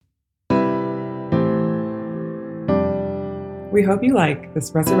We hope you like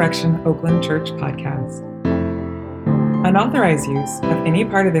this Resurrection Oakland Church podcast. Unauthorized use of any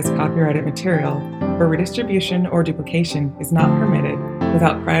part of this copyrighted material for redistribution or duplication is not permitted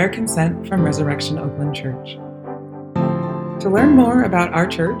without prior consent from Resurrection Oakland Church. To learn more about our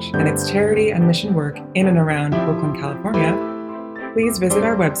church and its charity and mission work in and around Oakland, California, please visit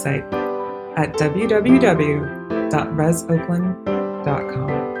our website at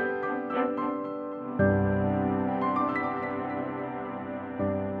www.resoakland.com.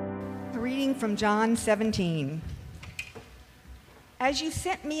 From John 17. As you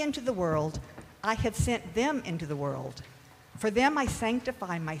sent me into the world, I have sent them into the world. For them I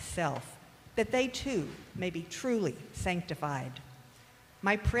sanctify myself, that they too may be truly sanctified.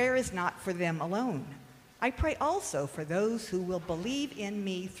 My prayer is not for them alone. I pray also for those who will believe in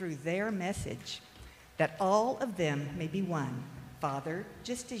me through their message, that all of them may be one. Father,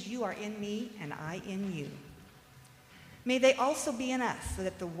 just as you are in me and I in you. May they also be in us, so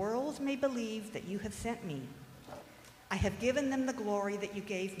that the world may believe that you have sent me. I have given them the glory that you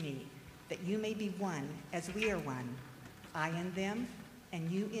gave me, that you may be one as we are one, I in them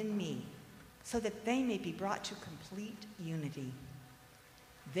and you in me, so that they may be brought to complete unity.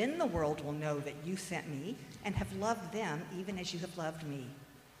 Then the world will know that you sent me and have loved them even as you have loved me.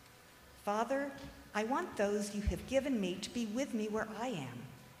 Father, I want those you have given me to be with me where I am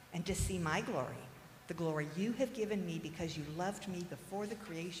and to see my glory, the glory you have given me because you loved me before the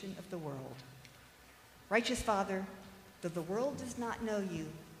creation of the world. Righteous Father, though the world does not know you,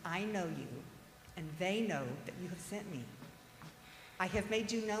 I know you, and they know that you have sent me. I have made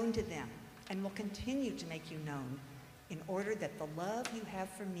you known to them and will continue to make you known in order that the love you have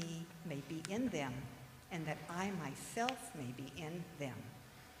for me may be in them and that I myself may be in them.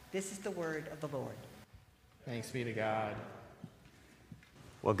 This is the word of the Lord. Thanks be to God.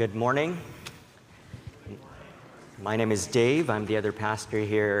 Well, good morning. My name is Dave. I'm the other pastor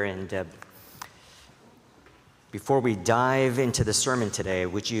here, and before we dive into the sermon today,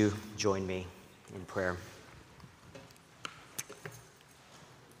 would you join me in prayer?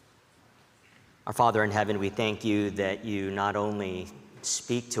 Our Father in heaven, we thank you that you not only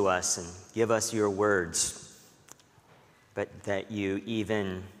speak to us and give us your words, but that you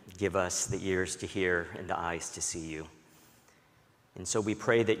even give us the ears to hear and the eyes to see you. And so we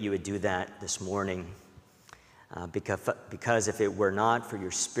pray that you would do that this morning. Because if it were not for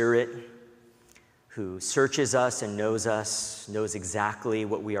your Spirit, who searches us and knows exactly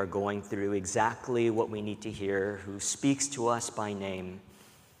what we are going through, exactly what we need to hear, who speaks to us by name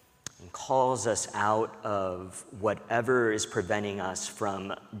and calls us out of whatever is preventing us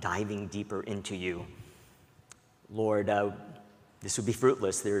from diving deeper into you. Lord, this would be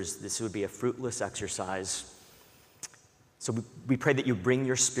fruitless. This would be a fruitless exercise. So we pray that you bring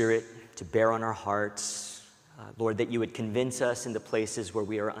your Spirit to bear on our hearts. Lord, that you would convince us in the places where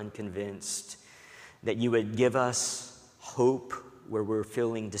we are unconvinced, that you would give us hope where we're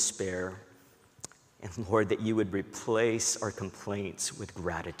feeling despair, and Lord, that you would replace our complaints with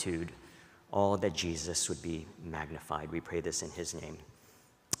gratitude, all that Jesus would be magnified. We pray this in his name.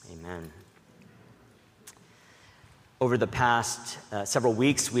 Amen. Over the past several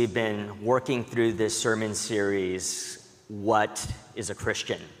weeks, we've been working through this sermon series, What is a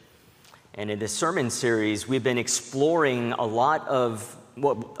Christian? And in this sermon series, we've been exploring a lot of,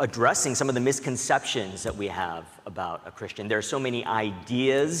 addressing some of the misconceptions that we have about a Christian. There are so many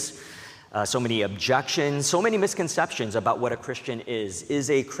ideas, so many objections, so many misconceptions about what a Christian is. Is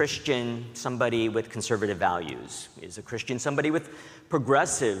a Christian somebody with conservative values? Is a Christian somebody with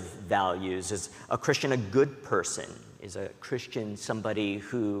progressive values? Is a Christian a good person? Is a Christian somebody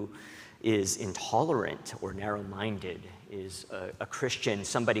who is intolerant or narrow-minded? Is a Christian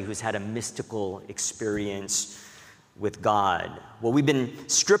somebody who's had a mystical experience with God? Well, we've been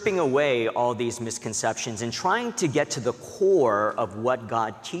stripping away all these misconceptions and trying to get to the core of what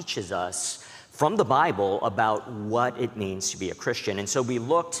God teaches us from the Bible about what it means to be a Christian. And so we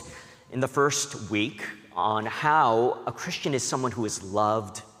looked in the first week on how a Christian is someone who is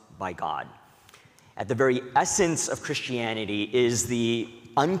loved by God. At the very essence of Christianity is the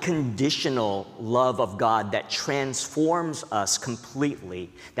unconditional love of God that transforms us completely,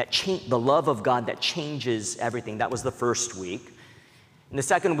 the love of God that changes everything. That was the first week. In the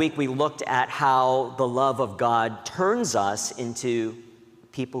second week, we looked at how the love of God turns us into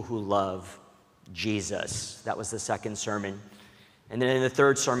people who love Jesus. That was the second sermon. And then in the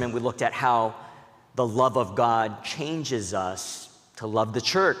third sermon, we looked at how the love of God changes us to love the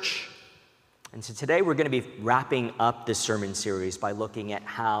church. And so today we're going to be wrapping up this sermon series by looking at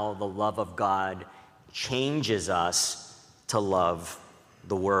how the love of God changes us to love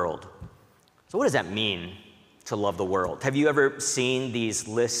the world. So what does that mean? to love the world. Have you ever seen these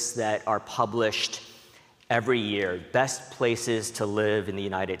lists that are published every year? Best places to live in the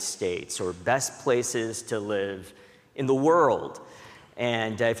United States, or best places to live in the world.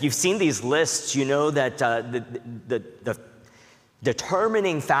 And if you've seen these lists, you know that the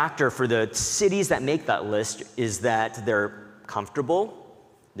determining factor for the cities that make that list is that they're comfortable,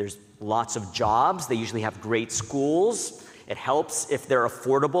 there's lots of jobs, they usually have great schools. It helps if they're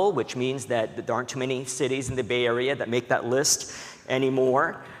affordable, which means that there aren't too many cities in the Bay Area that make that list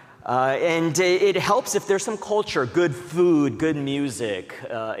anymore. And it helps if there's some culture, good food, good music,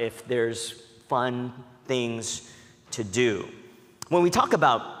 if there's fun things to do. When we talk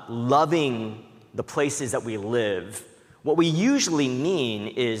about loving the places that we live, what we usually mean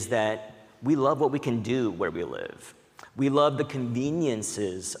is that we love what we can do where we live. We love the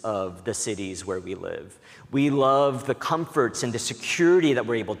conveniences of the cities where we live. We love the comforts and the security that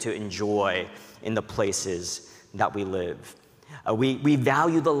we're able to enjoy in the places that we live. We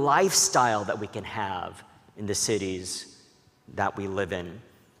value the lifestyle that we can have in the cities that we live in.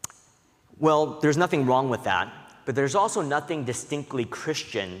 Well, there's nothing wrong with that, but there's also nothing distinctly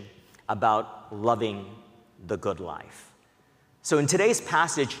Christian about loving the good life. So in today's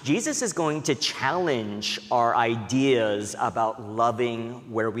passage, Jesus is going to challenge our ideas about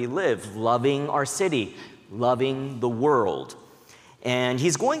loving where we live, loving our city, loving the world. And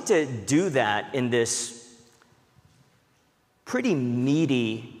he's going to do that in this pretty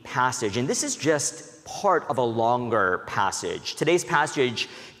meaty passage. And this is just part of a longer passage. Today's passage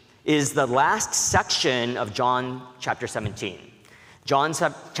is the last section of John chapter 17. John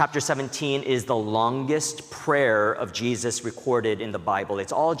chapter 17 is the longest prayer of Jesus recorded in the Bible.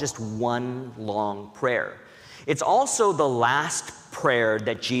 It's all just one long prayer. It's also the last prayer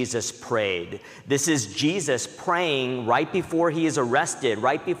that Jesus prayed. This is Jesus praying right before he is arrested,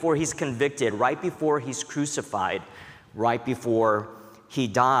 right before he's convicted, right before he's crucified, right before he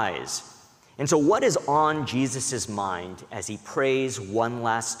dies. And so what is on Jesus' mind as he prays one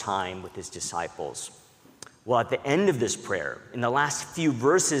last time with his disciples? Well, at the end of this prayer, in the last few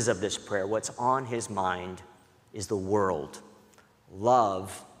verses of this prayer, what's on his mind is the world,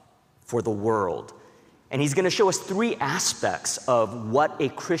 love for the world. And he's going to show us three aspects of what a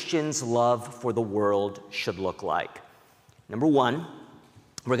Christian's love for the world should look like. Number one,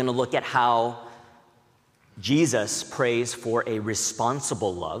 we're going to look at how Jesus prays for a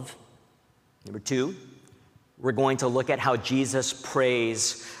responsible love. Number two, we're going to look at how Jesus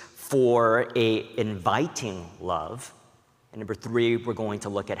prays for an inviting love. And number three, we're going to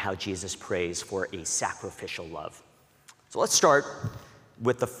look at how Jesus prays for a sacrificial love. So let's start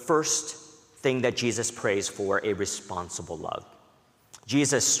with the first thing that Jesus prays for, a responsible love.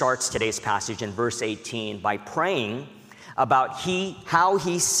 Jesus starts today's passage in verse 18 by praying about how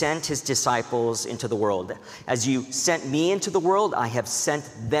he sent his disciples into the world. As you sent me into the world, I have sent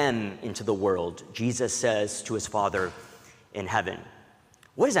them into the world, Jesus says to his Father in heaven.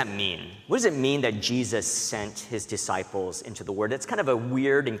 What does that mean? What does it mean that Jesus sent his disciples into the world? It's kind of a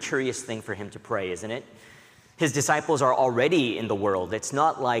weird and curious thing for him to pray, isn't it? His disciples are already in the world. It's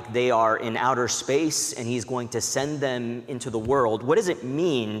not like they are in outer space and he's going to send them into the world. What does it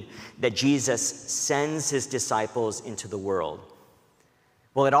mean that Jesus sends his disciples into the world?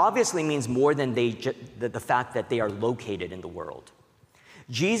 Well, it obviously means more than the fact that they are located in the world.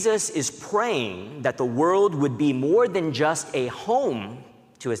 Jesus is praying that the world would be more than just a home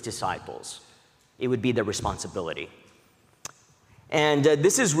to his disciples. It would be their responsibility. And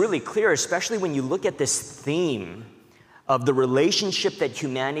this is really clear, especially when you look at this theme of the relationship that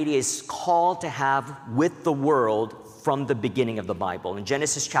humanity is called to have with the world from the beginning of the Bible. In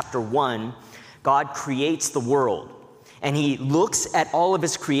Genesis chapter 1, God creates the world. And he looks at all of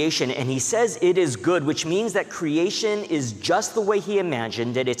his creation and he says it is good, which means that creation is just the way he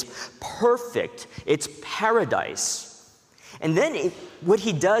imagined it. It's perfect. It's paradise. And then what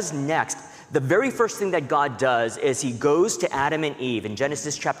he does next, the very first thing that God does is he goes to Adam and Eve in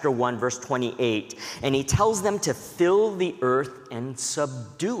Genesis chapter 1, verse 28, and he tells them to fill the earth and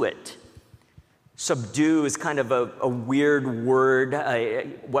subdue it. Subdue is kind of a weird word.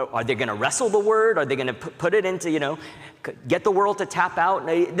 Are they going to wrestle the word? Are they going to put it into, get the world to tap out?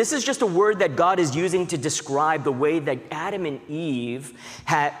 This is just a word that God is using to describe the way that Adam and Eve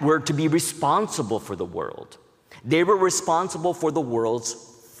were to be responsible for the world. They were responsible for the world's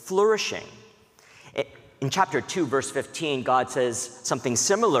flourishing. In chapter 2, verse 15, God says something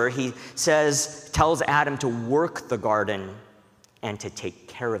similar. He tells Adam to work the garden and to take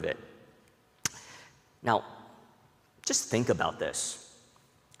care of it. Now, just think about this.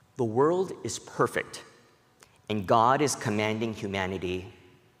 The world is perfect, and God is commanding humanity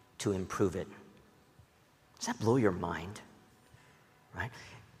to improve it. Does that blow your mind? Right?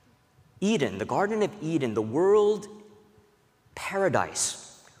 Eden, the Garden of Eden, the world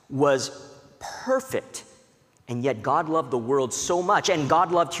paradise was perfect. And yet God loved the world so much, and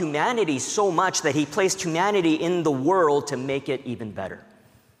God loved humanity so much that he placed humanity in the world to make it even better.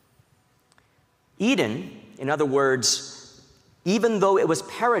 Eden, in other words, even though it was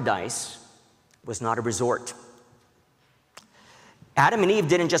paradise, was not a resort. Adam and Eve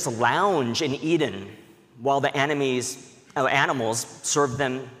didn't just lounge in Eden while the animals served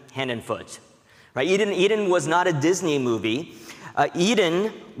them hand and foot. Right? Eden was not a Disney movie.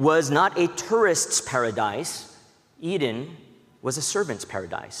 Eden was not a tourist's paradise. Eden was a servant's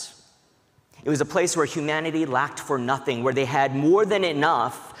paradise. It was a place where humanity lacked for nothing, where they had more than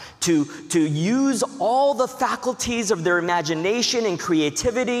enough to use all the faculties of their imagination and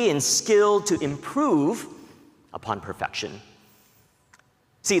creativity and skill to improve upon perfection.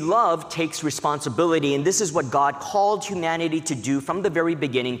 See, love takes responsibility, and this is what God called humanity to do from the very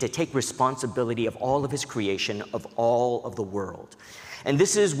beginning, to take responsibility of all of his creation, of all of the world. And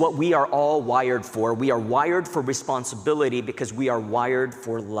this is what we are all wired for. We are wired for responsibility because we are wired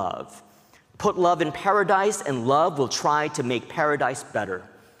for love. Put love in paradise, and love will try to make paradise better.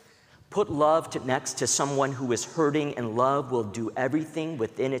 Put love next to someone who is hurting, and love will do everything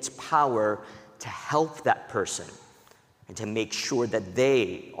within its power to help that person and to make sure that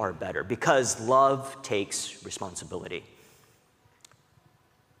they are better, because love takes responsibility.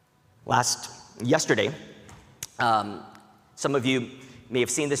 Yesterday, some of you may have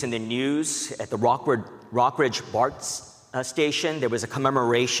seen this in the news at the Rockridge BART station. There was a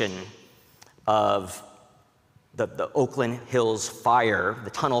commemoration of the Oakland Hills fire,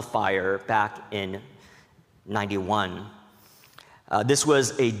 the tunnel fire back in '91. This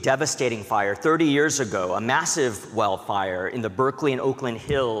was a devastating fire 30 years ago, a massive wildfire in the Berkeley and Oakland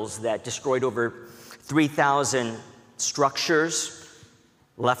Hills that destroyed over 3,000 structures,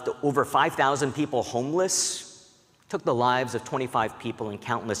 left over 5,000 people homeless, took the lives of 25 people and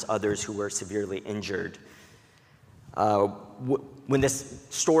countless others who were severely injured. When this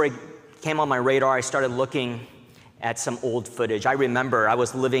story came on my radar, I started looking at some old footage. I remember I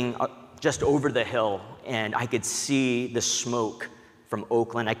was living just over the hill, and I could see the smoke from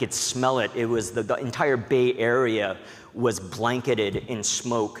Oakland. I could smell it. It was the entire Bay Area was blanketed in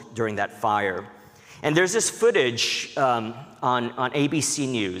smoke during that fire. And there's this footage on ABC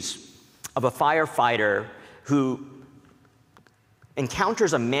News of a firefighter who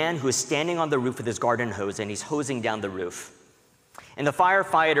encounters a man who is standing on the roof with his garden hose, and he's hosing down the roof. And the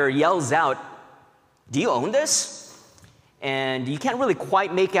firefighter yells out, "Do you own this?" And you can't really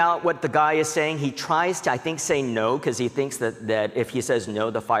quite make out what the guy is saying. He tries to, I think, say no, because he thinks that if he says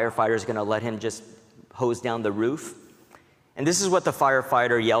no, the firefighter is going to let him just hose down the roof. And this is what the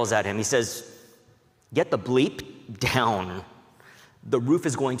firefighter yells at him. He says, "Get the bleep down. The roof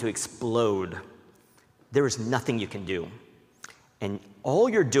is going to explode. There is nothing you can do. And all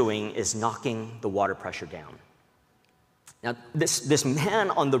you're doing is knocking the water pressure down." Now, this man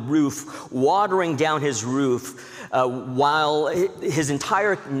on the roof, watering down his roof, while his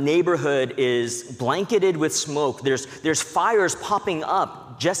entire neighborhood is blanketed with smoke, there's fires popping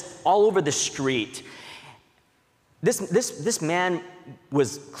up just all over the street. This man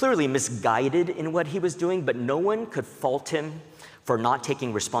was clearly misguided in what he was doing, but no one could fault him for not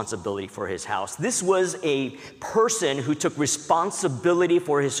taking responsibility for his house. This was a person who took responsibility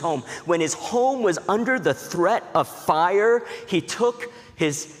for his home. When his home was under the threat of fire, he took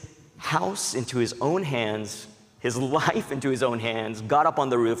his house into his own hands, his life into his own hands, got up on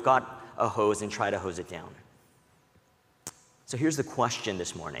the roof, got a hose, and tried to hose it down. So here's the question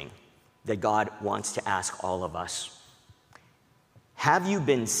this morning that God wants to ask all of us. Have you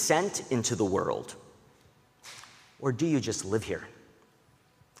been sent into the world? Or do you just live here?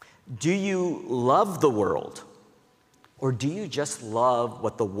 Do you love the world? Or do you just love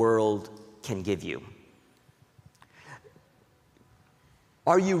what the world can give you?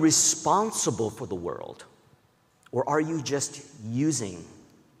 Are you responsible for the world? Or are you just using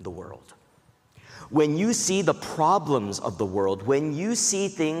the world? When you see the problems of the world, when you see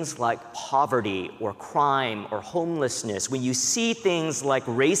things like poverty or crime or homelessness, when you see things like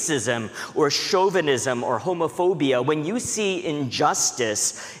racism or chauvinism or homophobia, when you see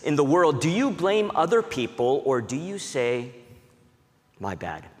injustice in the world, do you blame other people, or do you say, "My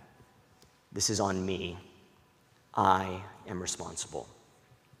bad, this is on me, I am responsible"?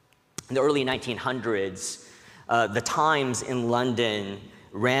 In the early 1900s, the Times in London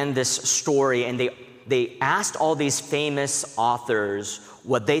ran this story, and they asked all these famous authors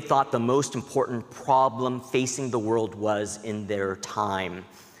what they thought the most important problem facing the world was in their time.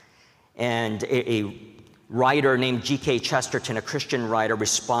 And a writer named G.K. Chesterton, a Christian writer,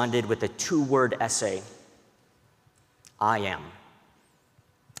 responded with a 2-word essay, I am.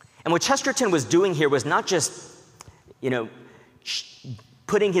 And what Chesterton was doing here was not just,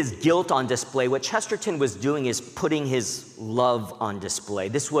 putting his guilt on display. What Chesterton was doing is putting his love on display.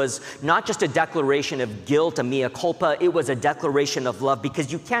 This was not just a declaration of guilt, a mea culpa, it was a declaration of love,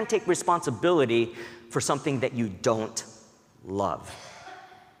 because you can't take responsibility for something that you don't love.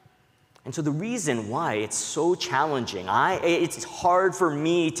 And so the reason why it's so challenging, it's hard for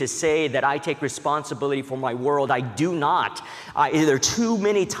me to say that I take responsibility for my world. I do not. There are too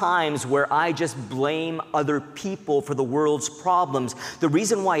many times where I just blame other people for the world's problems. The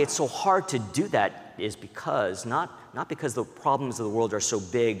reason why it's so hard to do that is because, not because the problems of the world are so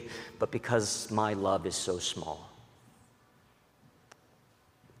big, but because my love is so small.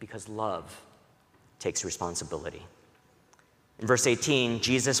 Because love takes responsibility. In verse 18,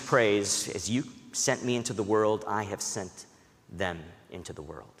 Jesus prays, as you sent me into the world, I have sent them into the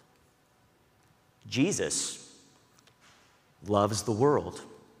world. Jesus loves the world.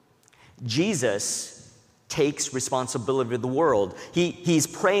 Jesus takes responsibility of the world. He's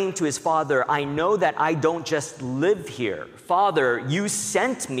praying to his Father, I know that I don't just live here. Father, you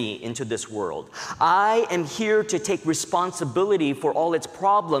sent me into this world. I am here to take responsibility for all its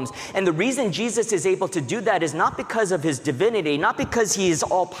problems. And the reason Jesus is able to do that is not because of his divinity, not because he is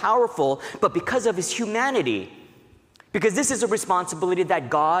all-powerful, but because of his humanity. Because this is a responsibility that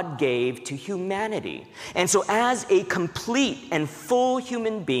God gave to humanity. And so as a complete and full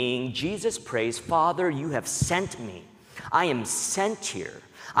human being, Jesus prays, Father, you have sent me. I am sent here.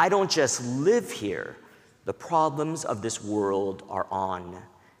 I don't just live here. The problems of this world are on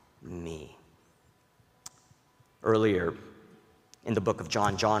me. Earlier in the book of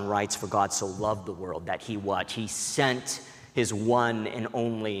John, John writes, for God so loved the world that he what? He sent his one and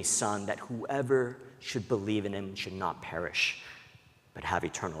only Son, that whoever should believe in him should not perish, but have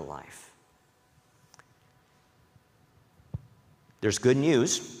eternal life. There's good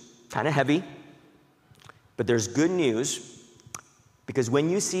news, kind of heavy, but there's good news, because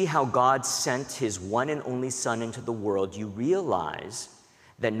when you see how God sent his one and only Son into the world, you realize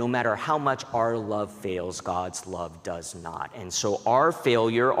that no matter how much our love fails, God's love does not. And so our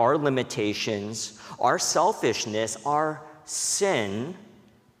failure, our limitations, our selfishness, our sin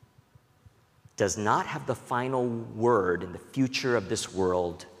does not have the final word in the future of this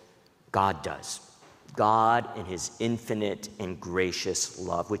world. God does. God in his infinite and gracious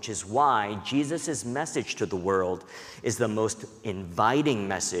love, which is why Jesus' message to the world is the most inviting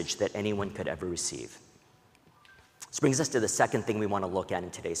message that anyone could ever receive. This brings us to the second thing we want to look at in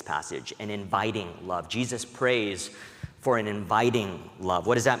today's passage, an inviting love. Jesus prays for an inviting love.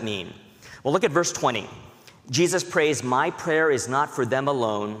 What does that mean? Well, look at verse 20. Jesus prays, my prayer is not for them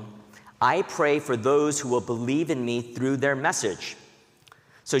alone. I pray for those who will believe in me through their message.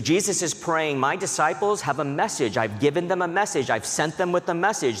 So Jesus is praying, my disciples have a message. I've given them a message. I've sent them with a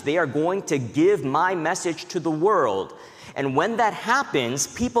message. They are going to give my message to the world. And when that happens,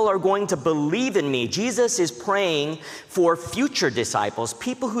 people are going to believe in me. Jesus is praying for future disciples,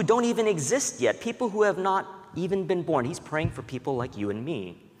 people who don't even exist yet, people who have not even been born. He's praying for people like you and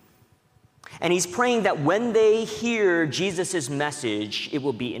me. And he's praying that when they hear Jesus' message, it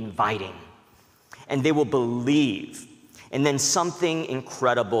will be inviting, and they will believe, and then something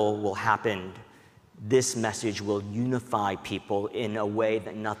incredible will happen. This message will unify people in a way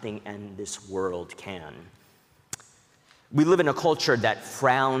that nothing in this world can. We live in a culture that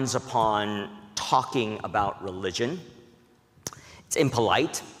frowns upon talking about religion. It's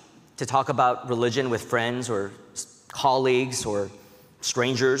impolite to talk about religion with friends or colleagues or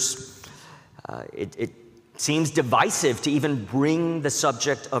strangers. It seems divisive to even bring the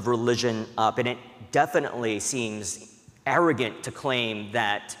subject of religion up, and it definitely seems arrogant to claim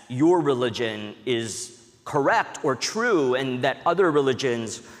that your religion is correct or true and that other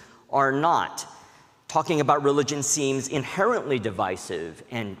religions are not. Talking about religion seems inherently divisive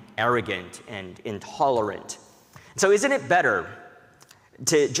and arrogant and intolerant. So isn't it better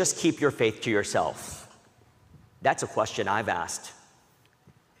to just keep your faith to yourself? That's a question I've asked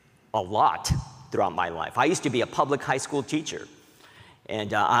a lot throughout my life. I used to be a public high school teacher, and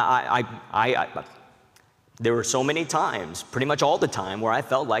there were so many times, pretty much all the time, where I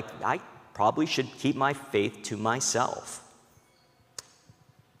felt like I probably should keep my faith to myself.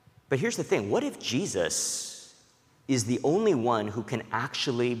 But here's the thing, what if Jesus is the only one who can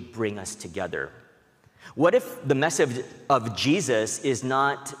actually bring us together? What if the message of Jesus is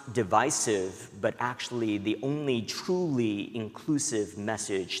not divisive, but actually the only truly inclusive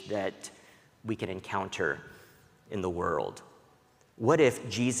message that we can encounter in the world? What if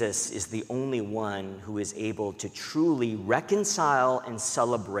Jesus is the only one who is able to truly reconcile and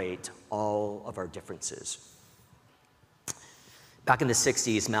celebrate all of our differences? Back in the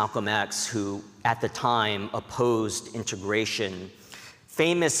 60s, Malcolm X, who at the time opposed integration,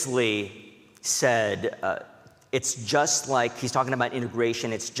 famously said, it's just like, he's talking about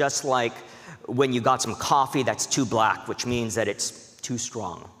integration, it's just like when you got some coffee that's too black, which means that it's too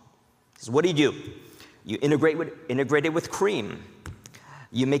strong. He says, what do? You integrate it with cream.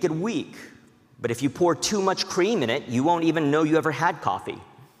 You make it weak. But if you pour too much cream in it, you won't even know you ever had coffee. He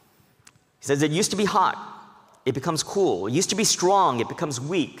says, it used to be hot. It becomes cool. It used to be strong. It becomes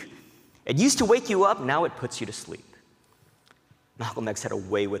weak. It used to wake you up. Now it puts you to sleep. Malcolm X had a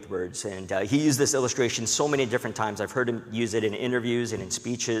way with words, and he used this illustration so many different times. I've heard him use it in interviews and in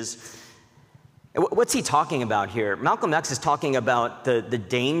speeches. And what's he talking about here? Malcolm X is talking about the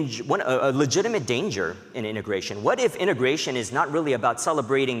danger, a legitimate danger in integration. What if integration is not really about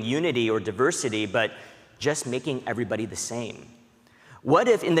celebrating unity or diversity, but just making everybody the same? What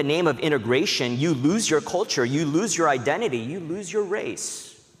if in the name of integration, you lose your culture, you lose your identity, you lose your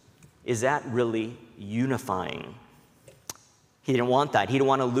race? Is that really unifying? He didn't want that. He didn't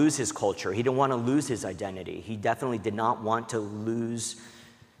want to lose his culture. He didn't want to lose his identity. He definitely did not want to lose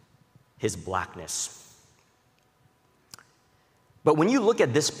his blackness. But when you look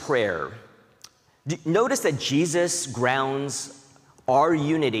at this prayer, notice that Jesus grounds our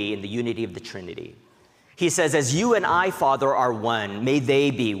unity in the unity of the Trinity. He says, as you and I, Father, are one, may they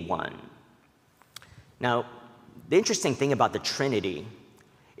be one. Now, the interesting thing about the Trinity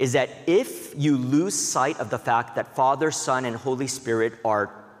is that if you lose sight of the fact that Father, Son, and Holy Spirit are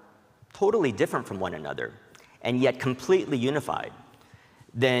totally different from one another, and yet completely unified,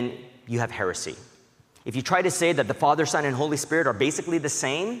 then you have heresy. If you try to say that the Father, Son, and Holy Spirit are basically the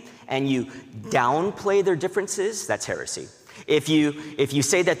same, and you downplay their differences, that's heresy. If you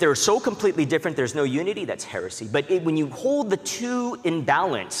say that they're so completely different, there's no unity, that's heresy. But when you hold the two in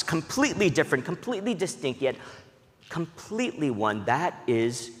balance, completely different, completely distinct, yet completely one, that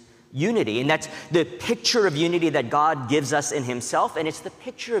is unity. And that's the picture of unity that God gives us in himself, and it's the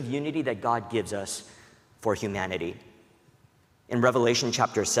picture of unity that God gives us for humanity. In Revelation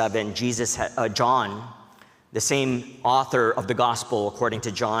chapter 7, John, the same author of the gospel according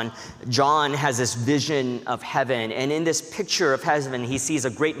to John, John has this vision of heaven, and in this picture of heaven, he sees a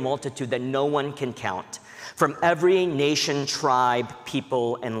great multitude that no one can count, from every nation, tribe,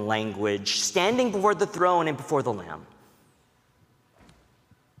 people, and language, standing before the throne and before the Lamb.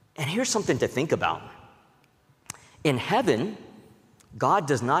 And here's something to think about. In heaven, God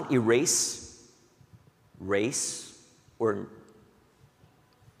does not erase race or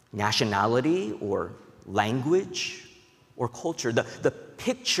nationality or language or culture. The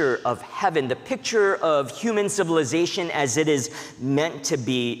picture of heaven, the picture of human civilization as it is meant to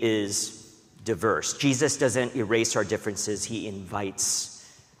be is diverse. Jesus doesn't erase our differences, he invites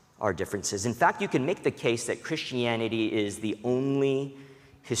our differences. In fact, you can make the case that Christianity is the only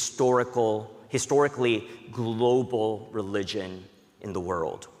historically global religion in the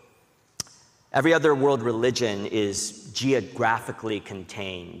world. Every other world religion is geographically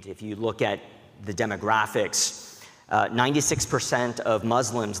contained. If you look at the demographics, 96% of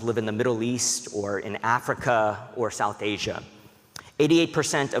Muslims live in the Middle East or in Africa or South Asia.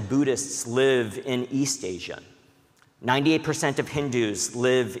 88% of Buddhists live in East Asia. 98% of Hindus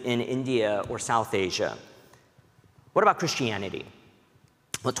live in India or South Asia. What about Christianity?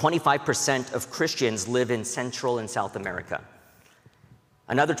 Well, 25% of Christians live in Central and South America.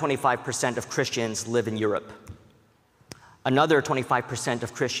 Another 25% of Christians live in Europe. Another 25%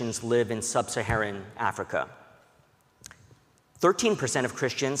 of Christians live in sub-Saharan Africa. 13% of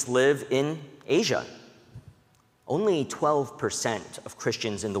Christians live in Asia. Only 12% of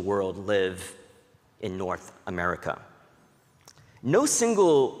Christians in the world live in North America. No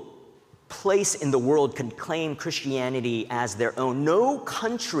single place in the world can claim Christianity as their own. No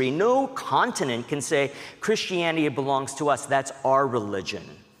country, no continent can say Christianity belongs to us, that's our religion.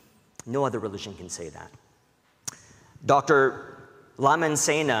 No other religion can say that. Dr. Lamin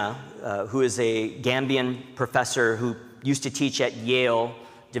Sena, who is a Gambian professor who used to teach at Yale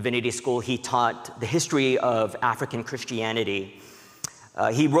Divinity School, he taught the history of African Christianity.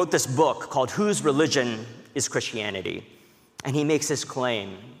 He wrote this book called Whose Religion is Christianity? And he makes this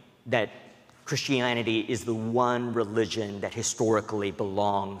claim that Christianity is the one religion that historically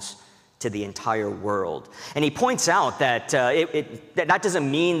belongs to the entire world. And he points out that that doesn't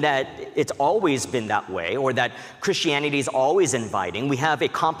mean that it's always been that way or that Christianity is always inviting. We have a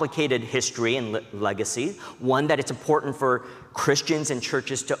complicated history and legacy, one that it's important for Christians and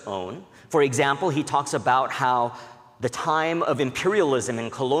churches to own. For example, he talks about how the time of imperialism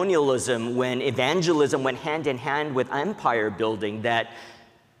and colonialism, when evangelism went hand in hand with empire building, that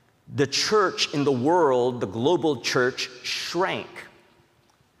the church in the world, the global church, shrank.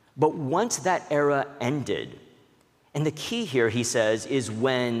 But once that era ended, and the key here, he says, is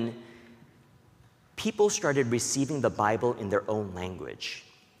when people started receiving the Bible in their own language.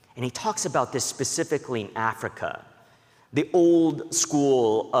 And he talks about this specifically in Africa. The old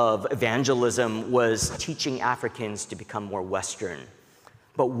school of evangelism was teaching Africans to become more Western.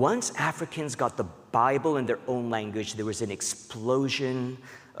 But once Africans got the Bible in their own language, there was an explosion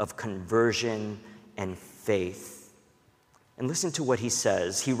of conversion and faith. And listen to what he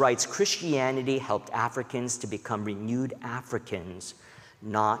says. He writes, Christianity helped Africans to become renewed Africans,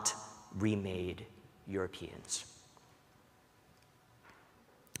 not remade Europeans.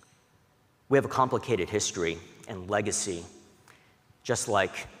 We have a complicated history and legacy, just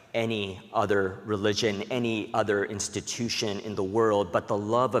like any other religion, any other institution in the world, but the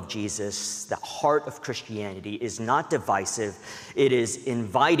love of Jesus, the heart of Christianity, is not divisive. It is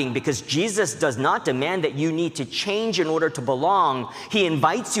inviting, because Jesus does not demand that you need to change in order to belong. He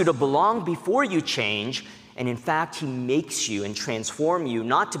invites you to belong before you change, and in fact, he makes you and transforms you,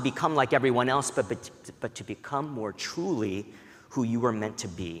 not to become like everyone else, but to become more truly who you were meant to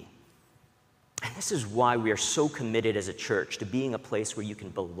be. And this is why we are so committed as a church to being a place where you can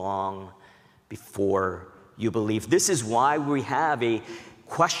belong before you believe. This is why we have a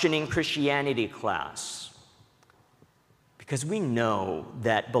questioning Christianity class. Because we know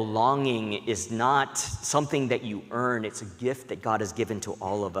that belonging is not something that you earn. It's a gift that God has given to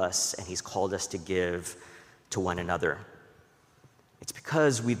all of us, and he's called us to give to one another. It's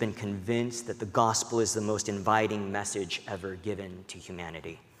because we've been convinced that the gospel is the most inviting message ever given to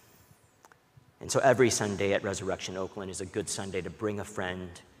humanity. And so every Sunday at Resurrection Oakland is a good Sunday to bring a friend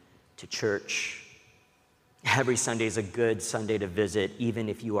to church. Every Sunday is a good Sunday to visit, even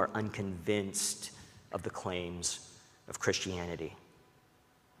if you are unconvinced of the claims of Christianity.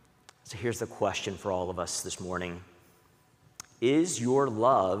 So here's the question for all of us this morning. Is your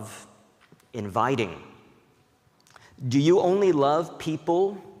love inviting? Do you only love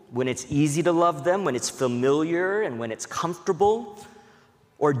people when it's easy to love them, when it's familiar and when it's comfortable?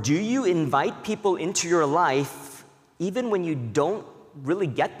 Or do you invite people into your life even when you don't really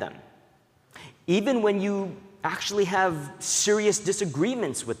get them? Even when you actually have serious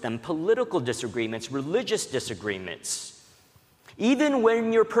disagreements with them, political disagreements, religious disagreements. Even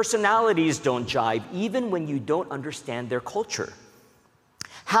when your personalities don't jive, even when you don't understand their culture.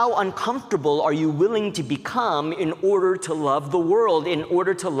 How uncomfortable are you willing to become in order to love the world, in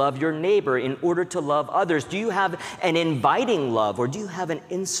order to love your neighbor, in order to love others? Do you have an inviting love, or do you have an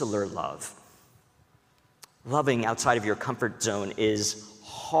insular love? Loving outside of your comfort zone is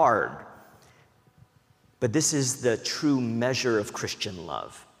hard, but this is the true measure of Christian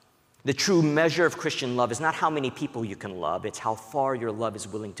love. The true measure of Christian love is not how many people you can love, it's how far your love is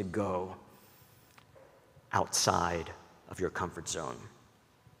willing to go outside of your comfort zone.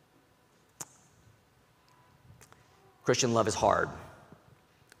 Christian love is hard,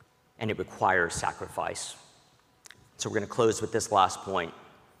 and it requires sacrifice. So we're going to close with this last point.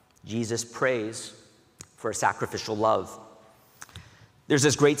 Jesus prays for a sacrificial love. There's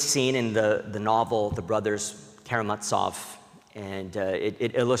this great scene in the novel, The Brothers Karamazov, and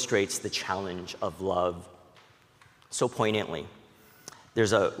it illustrates the challenge of love so poignantly.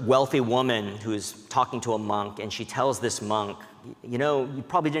 There's a wealthy woman who's talking to a monk, and she tells this monk, you know, you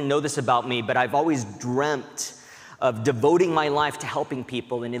probably didn't know this about me, but I've always dreamt of devoting my life to helping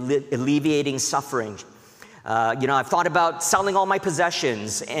people and alleviating suffering. I've thought about selling all my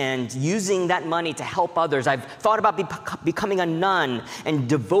possessions and using that money to help others. I've thought about becoming a nun and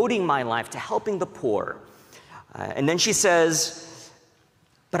devoting my life to helping the poor. And then she says,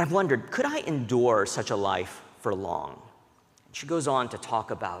 but I've wondered, could I endure such a life for long? She goes on to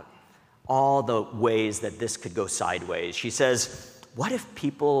talk about all the ways that this could go sideways. She says, what if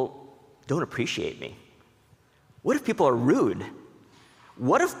people don't appreciate me? What if people are rude?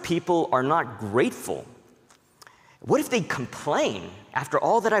 What if people are not grateful? What if they complain after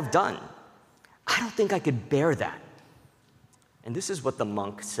all that I've done? I don't think I could bear that. And this is what the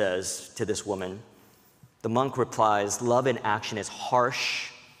monk says to this woman. The monk replies, love in action is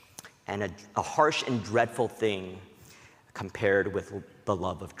harsh, and a harsh and dreadful thing compared with the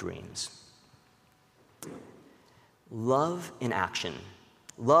love of dreams. Love in action,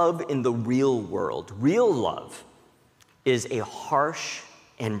 love in the real world, real love, is a harsh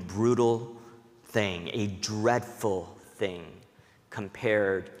and brutal thing, a dreadful thing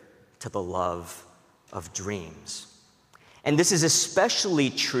compared to the love of dreams. And this is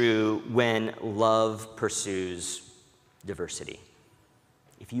especially true when love pursues diversity.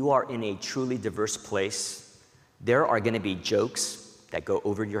 If you are in a truly diverse place, there are going to be jokes that go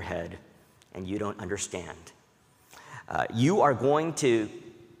over your head and you don't understand. You are going to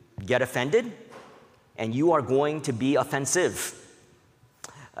get offended and you are going to be offensive.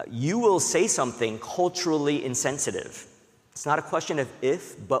 You will say something culturally insensitive. It's not a question of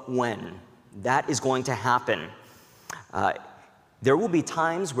if, but when. That is going to happen. There will be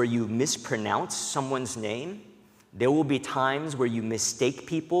times where you mispronounce someone's name. There will be times where you mistake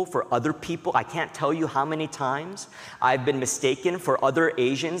people for other people. I can't tell you how many times I've been mistaken for other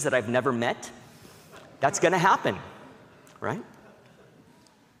Asians that I've never met. That's going to happen, right?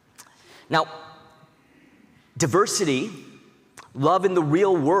 Now, diversity, love in the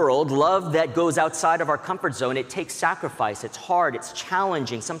real world, love that goes outside of our comfort zone, it takes sacrifice. It's hard, it's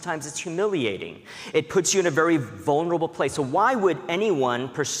challenging, sometimes it's humiliating. It puts you in a very vulnerable place. So why would anyone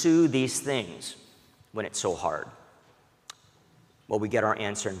pursue these things when it's so hard? Well, we get our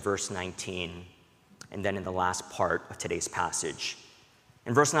answer in verse 19, and then in the last part of today's passage.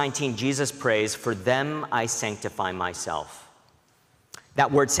 In verse 19, Jesus prays, "For them I sanctify myself." That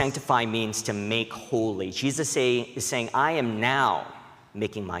word sanctify means to make holy. Jesus is saying, I am now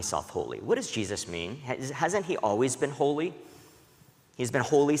making myself holy. What does Jesus mean? Hasn't he always been holy? He's been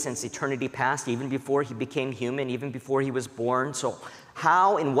holy since eternity past, even before he became human, even before he was born. So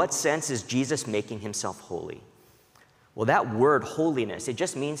how, in what sense is Jesus making himself holy? Well, that word holiness, it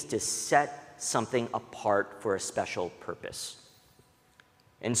just means to set something apart for a special purpose.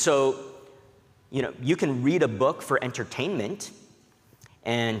 And so, you can read a book for entertainment,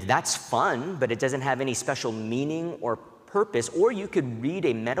 and that's fun, but it doesn't have any special meaning or purpose. Or you could read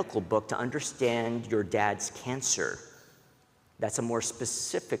a medical book to understand your dad's cancer. That's a more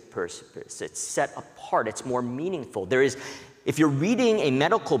specific purpose. It's set apart. It's more meaningful. If you're reading a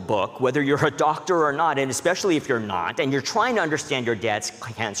medical book, whether you're a doctor or not, and especially if you're not, and you're trying to understand your dad's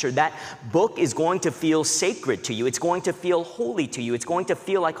cancer, that book is going to feel sacred to you. It's going to feel holy to you. It's going to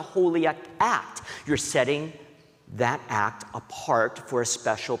feel like a holy act. You're setting that act apart for a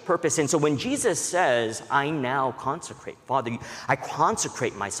special purpose. And so when Jesus says, I now consecrate, Father, I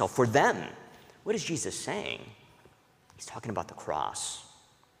consecrate myself for them, what is Jesus saying? He's talking about the cross.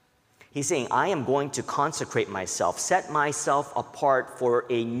 He's saying, I am going to consecrate myself, set myself apart for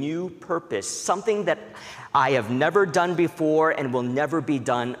a new purpose, something that I have never done before and will never be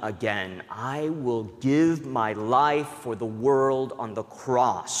done again. I will give my life for the world on the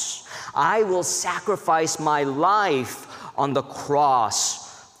cross. I will sacrifice my life on the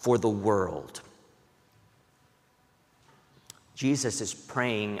cross for the world. Jesus is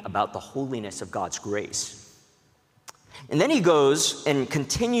praying about the holiness of God's grace. And then he goes and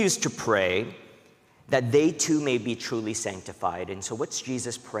continues to pray that they too may be truly sanctified. And so what's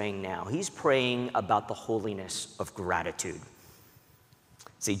Jesus praying now? He's praying about the holiness of gratitude.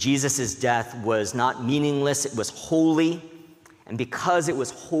 See, Jesus' death was not meaningless, it was holy. And because it was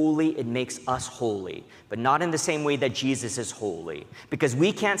holy, it makes us holy. But not in the same way that Jesus is holy. Because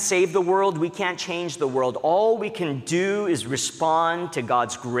we can't save the world, we can't change the world. All we can do is respond to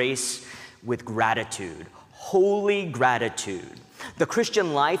God's grace with gratitude. Holy gratitude. The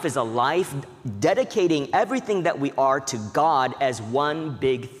Christian life is a life dedicating everything that we are to God as one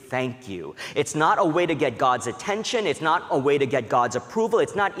big thank you. It's not a way to get God's attention. It's not a way to get God's approval.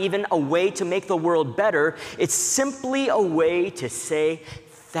 It's not even a way to make the world better. It's simply a way to say,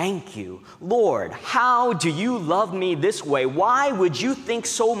 thank you. Lord, how do you love me this way? Why would you think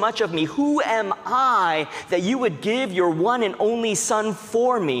so much of me? Who am I that you would give your one and only Son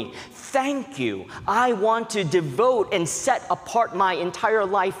for me? Thank you. I want to devote and set apart my entire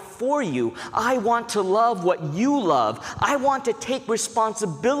life for you. I want to love what you love. I want to take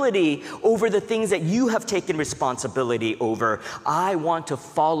responsibility over the things that you have taken responsibility over. I want to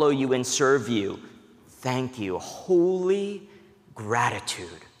follow you and serve you. Thank you. Holy gratitude.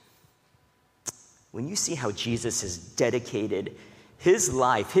 When you see how Jesus has dedicated his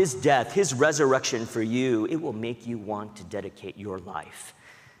life, his death, his resurrection for you, it will make you want to dedicate your life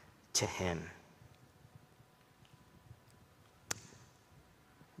to him.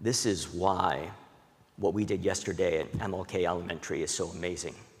 This is why what we did yesterday at MLK Elementary is so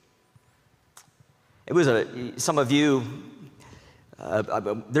amazing. It was some of you,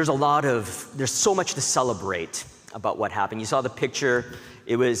 there's so much to celebrate about what happened. You saw the picture.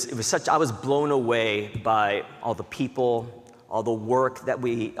 I was blown away by all the people, all the work that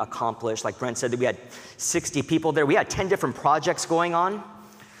we accomplished. Like Brent said, that we had 60 people there. We had 10 different projects going on.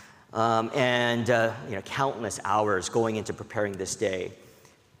 And countless hours going into preparing this day.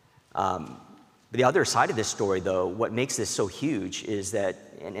 But the other side of this story, though, what makes this so huge is that,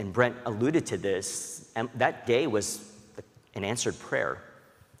 and Brent alluded to this, that day was an answered prayer.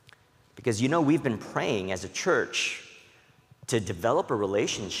 Because we've been praying as a church to develop a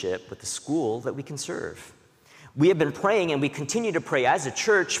relationship with the school that we can serve. We have been praying, and we continue to pray as a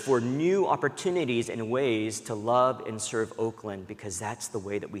church for new opportunities and ways to love and serve Oakland, because that's the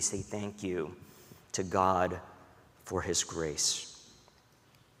way that we say thank you to God for his grace.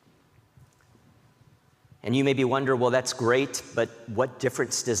 And you maybe wonder, well, that's great, but what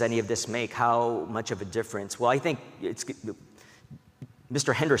difference does any of this make? How much of a difference? Well, I think it's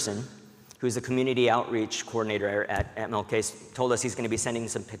Mr. Henderson, who's the community outreach coordinator at MLK, told us he's going to be sending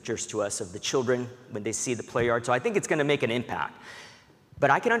some pictures to us of the children when they see the play yard. So I think it's going to make an impact. But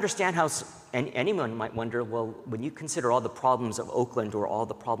I can understand how anyone might wonder, well, when you consider all the problems of Oakland or all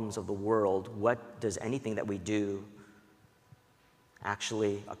the problems of the world, what does anything that we do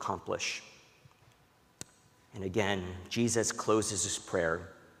actually accomplish? And again, Jesus closes his prayer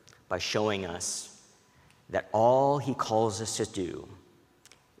by showing us that all he calls us to do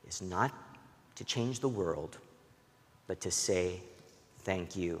is not to change the world, but to say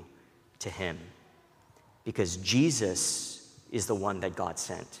thank you to him. Because Jesus is the one that God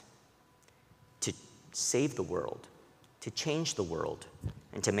sent to save the world, to change the world,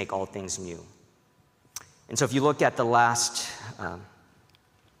 and to make all things new. And so if you look at the last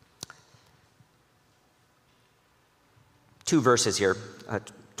two verses here,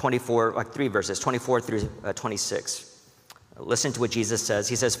 3 verses, 24 through 26. Listen to what Jesus says.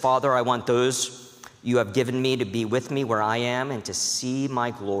 He says, Father, I want those you have given me to be with me where I am and to see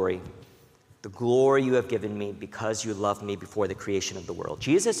my glory, the glory you have given me because you loved me before the creation of the world.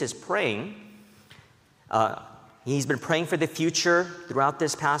 Jesus is praying. He's been praying for the future throughout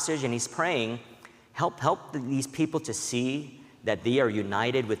this passage, and he's praying, help these people to see that they are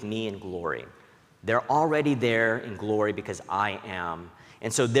united with me in glory. They're already there in glory because I am.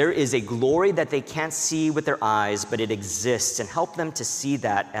 And so there is a glory that they can't see with their eyes, but it exists, and help them to see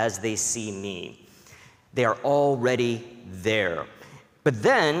that as they see me. They are already there. But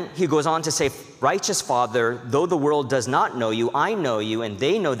then he goes on to say, Righteous Father, though the world does not know you, I know you, and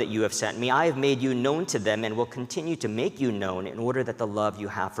they know that you have sent me. I have made you known to them and will continue to make you known in order that the love you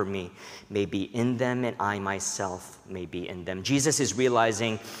have for me may be in them and I myself may be in them. Jesus is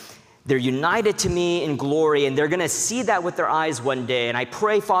realizing they're united to me in glory, and they're going to see that with their eyes one day. And I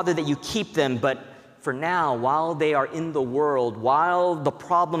pray, Father, that you keep them. But for now, while they are in the world, while the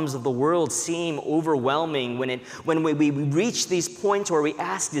problems of the world seem overwhelming, when we reach these points where we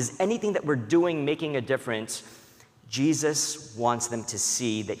ask, is anything that we're doing making a difference? Jesus wants them to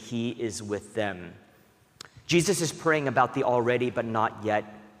see that he is with them. Jesus is praying about the already but not yet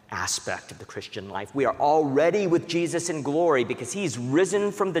aspect of the Christian life. We are already with Jesus in glory because he's risen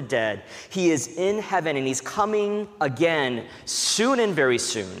from the dead. He is in heaven, and he's coming again soon and very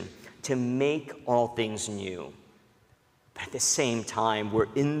soon to make all things new. But at the same time, we're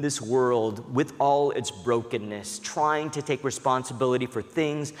in this world with all its brokenness, trying to take responsibility for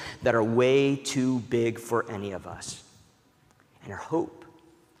things that are way too big for any of us. And our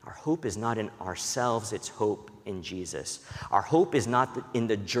hope is not in ourselves, it's hope in Jesus. Our hope is not in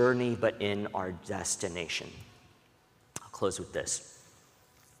the journey, but in our destination. I'll close with this.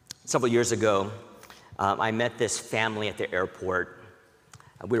 Several years ago, I met this family at the airport.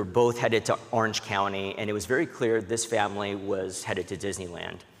 We were both headed to Orange County, and it was very clear this family was headed to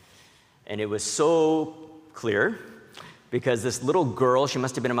Disneyland. And it was so clear because this little girl, she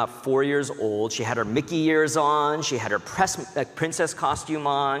must have been about 4 years old. She had her Mickey ears on. She had her princess costume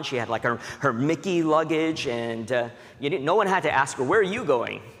on. She had like her Mickey luggage, and no one had to ask her, where are you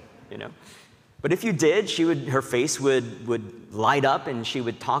going? But if you did, her face would light up, and she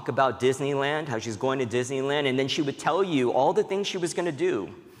would talk about Disneyland, how she's going to Disneyland, and then she would tell you all the things she was going to do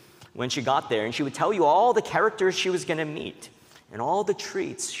when she got there, and she would tell you all the characters she was going to meet and all the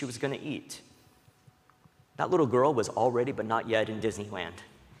treats she was going to eat. That little girl was already but not yet in Disneyland,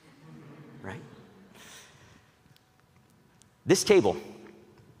 right? This table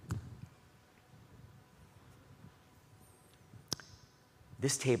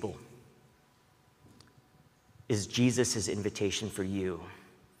is Jesus' invitation for you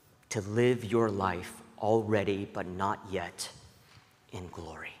to live your life already but not yet in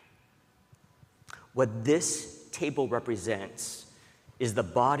glory. What this table represents is the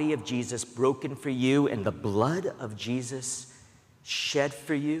body of Jesus broken for you and the blood of Jesus shed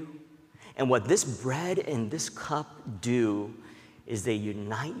for you. And what this bread and this cup do is they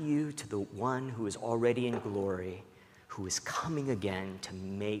unite you to the one who is already in glory, who is coming again to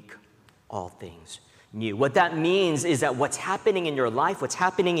make all things new. What that means is that what's happening in your life, what's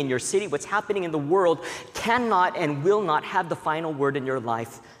happening in your city, what's happening in the world cannot and will not have the final word in your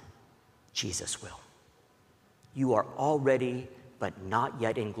life. Jesus will. You are already, but not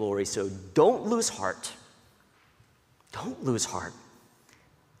yet in glory. So don't lose heart. Don't lose heart.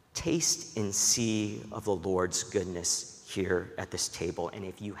 Taste and see of the Lord's goodness here at this table. And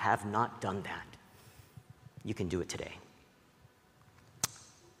if you have not done that, you can do it today.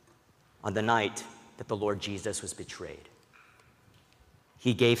 On the night that the Lord Jesus was betrayed,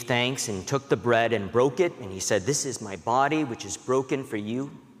 he gave thanks and took the bread and broke it, and he said, "This is my body, which is broken for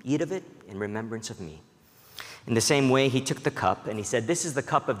you. Eat of it in remembrance of me." In the same way, he took the cup, and he said, "This is the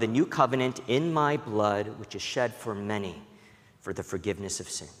cup of the new covenant in my blood, which is shed for many for the forgiveness of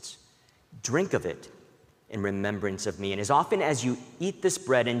sins. Drink of it in remembrance of me. And as often as you eat this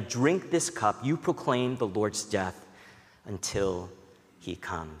bread and drink this cup, you proclaim the Lord's death until he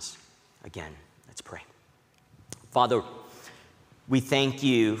comes again." Let's pray. Father, we thank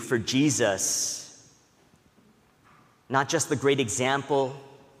you for Jesus, not just the great example,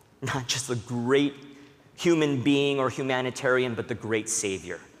 not just the great human being or humanitarian, but the great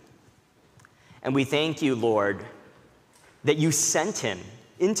Savior. And we thank you, Lord, that you sent him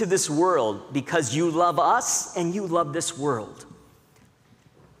into this world because you love us and you love this world.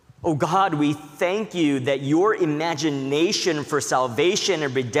 Oh God, we thank you that your imagination for salvation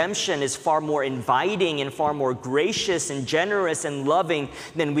and redemption is far more inviting and far more gracious and generous and loving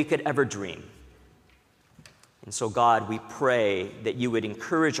than we could ever dream. And so God, we pray that you would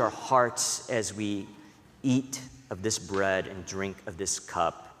encourage our hearts as we eat of this bread and drink of this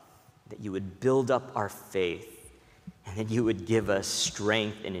cup, that you would build up our faith, and that you would give us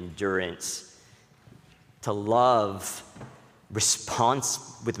strength and endurance to love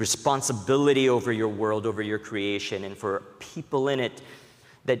with responsibility over your world, over your creation, and for people in it,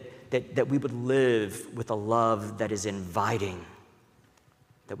 that we would live with a love that is inviting,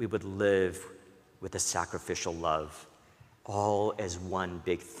 that we would live with a sacrificial love, all as one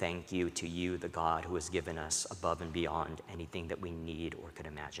big thank you to you, the God who has given us above and beyond anything that we need or could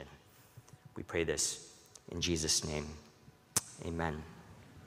imagine. We pray this in Jesus' name. Amen.